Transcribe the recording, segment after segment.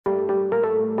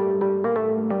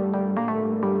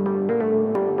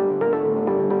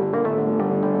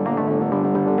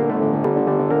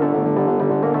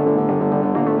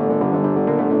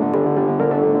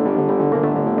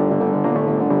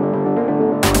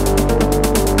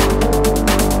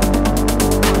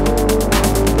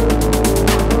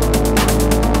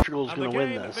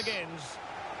this. Begins.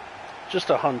 Just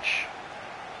a hunch.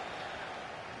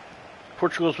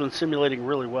 Portugal's been simulating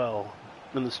really well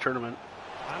in this tournament.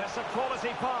 And it's a quality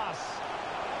pass.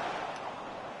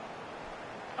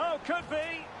 Oh, could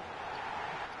be.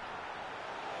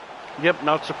 Yep,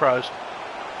 not surprised.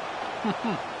 And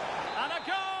a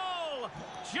goal!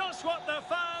 Just what the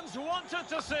fans wanted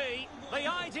to see. The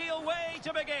ideal way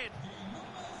to begin.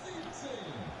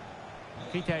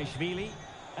 Kitashvili.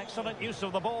 Excellent use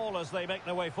of the ball as they make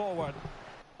their way forward.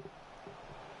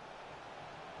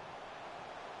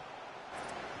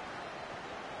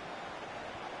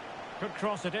 Could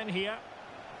cross it in here.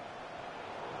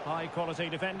 High quality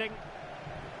defending.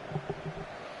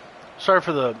 Sorry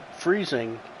for the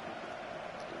freezing.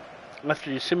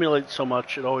 After you simulate so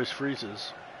much, it always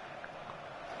freezes.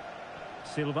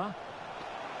 Silva.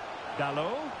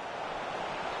 Dalot.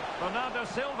 Bernardo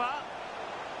Silva.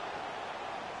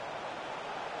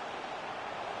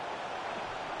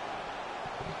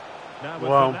 Now with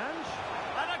Wow. Fernandes.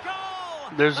 And a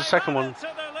goal! There's the They second add one. it to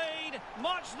their lead.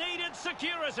 Much needed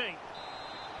security.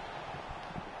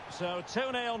 So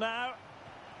 2-0 now.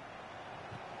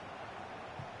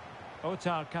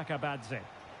 Otar Kakabadze.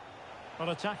 Well,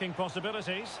 attacking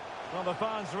possibilities. Well, the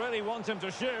fans really want him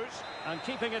to shoot and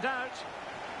keeping it out.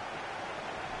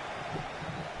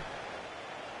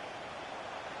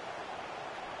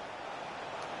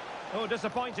 Oh,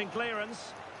 disappointing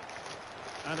clearance.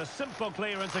 And a simple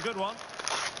clearance, a good one.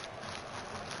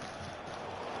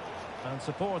 And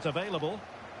support available.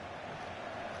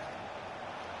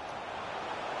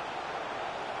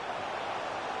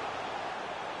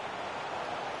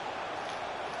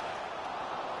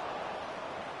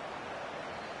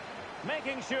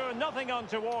 Making sure nothing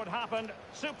untoward happened.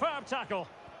 Superb tackle.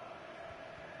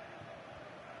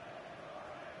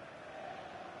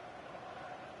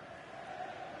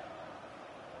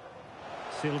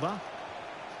 Silva.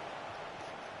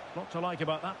 Lot to like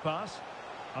about that pass.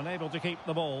 Unable to keep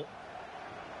the ball.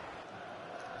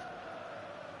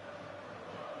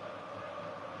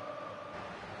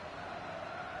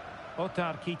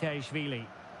 Otar Kitashvili.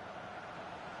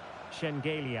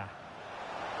 Shengelia.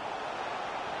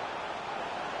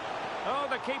 Oh,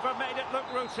 the keeper made it look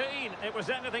routine. It was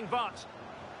anything but.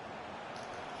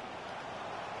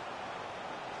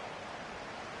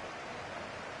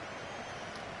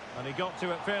 And he got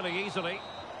to it fairly easily.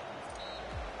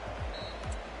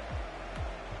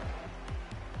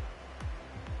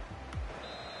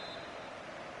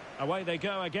 Away they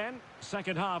go again.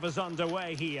 Second half is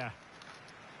underway here.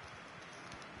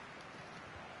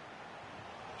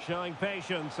 Showing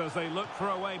patience as they look for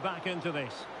a way back into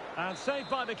this. And saved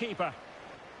by the keeper.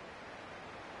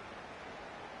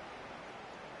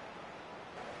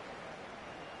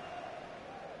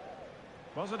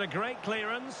 Was it a great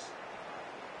clearance?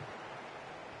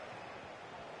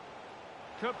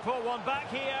 Could pull one back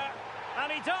here.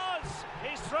 And he does!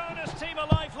 He's thrown his team a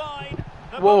lifeline.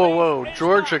 Whoa.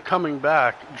 Georgia coming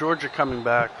back. Georgia coming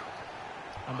back.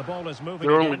 And the ball is moving.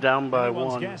 They're again. only down by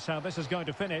Anyone's one. Guess how this is going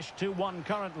to finish. 2-1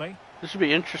 currently. This would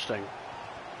be interesting.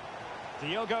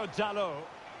 Diogo Dalot.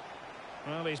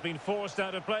 Well, he's been forced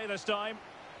out of play this time.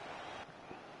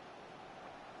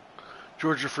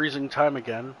 Georgia freezing time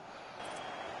again.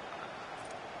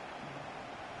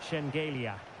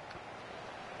 Shengelia.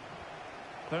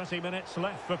 30 minutes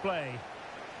left for play.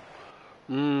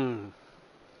 I'm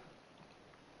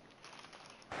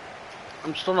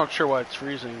still not sure why it's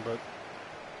freezing, but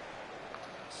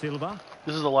Silva.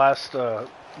 this is the last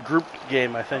group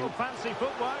game, I think. Oh, fancy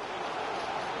footwork.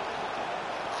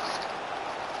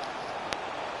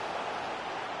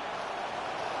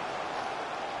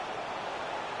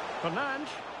 Fernandes.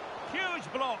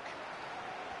 Huge block.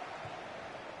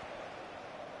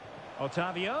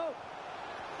 Otavio.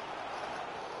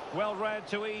 Well read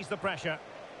to ease the pressure.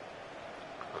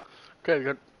 Okay,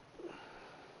 good.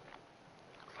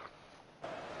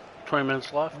 20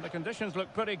 minutes left. And the conditions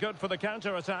look pretty good for the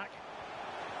counter-attack.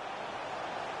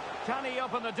 Can he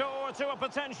open the door to a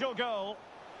potential goal?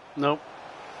 Nope.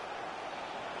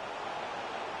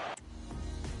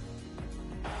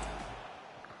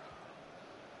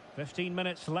 .15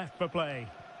 minutes left for play.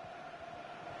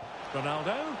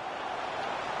 Ronaldo.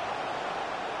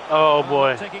 Oh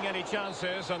boy. Not taking any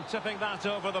chances and tipping that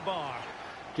over the bar.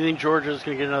 Do you think Georgia's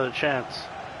going to get another chance?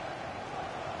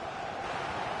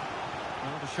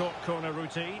 Now the short corner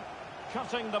routine.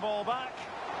 Cutting the ball back.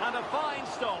 And a fine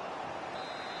stop.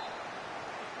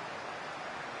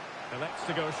 Elects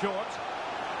to go short.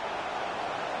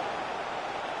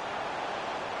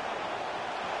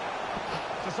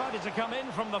 Decided to come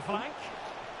in from the flank.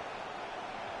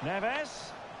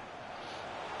 Neves.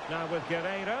 Now with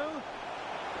Guerreiro.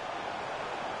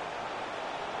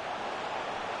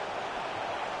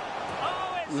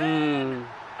 It's in!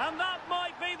 And that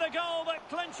might be the goal that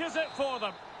clinches it for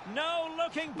them. No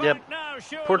looking back now,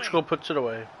 surely. Portugal puts it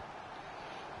away.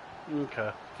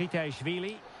 Okay.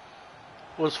 Kitashvili.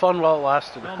 Was fun while it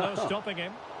lasted. Well, no stopping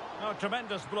him. Oh,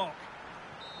 tremendous block.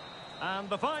 And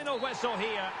the final whistle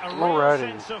here. A real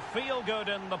sense of feel-good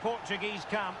in the Portuguese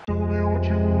camp.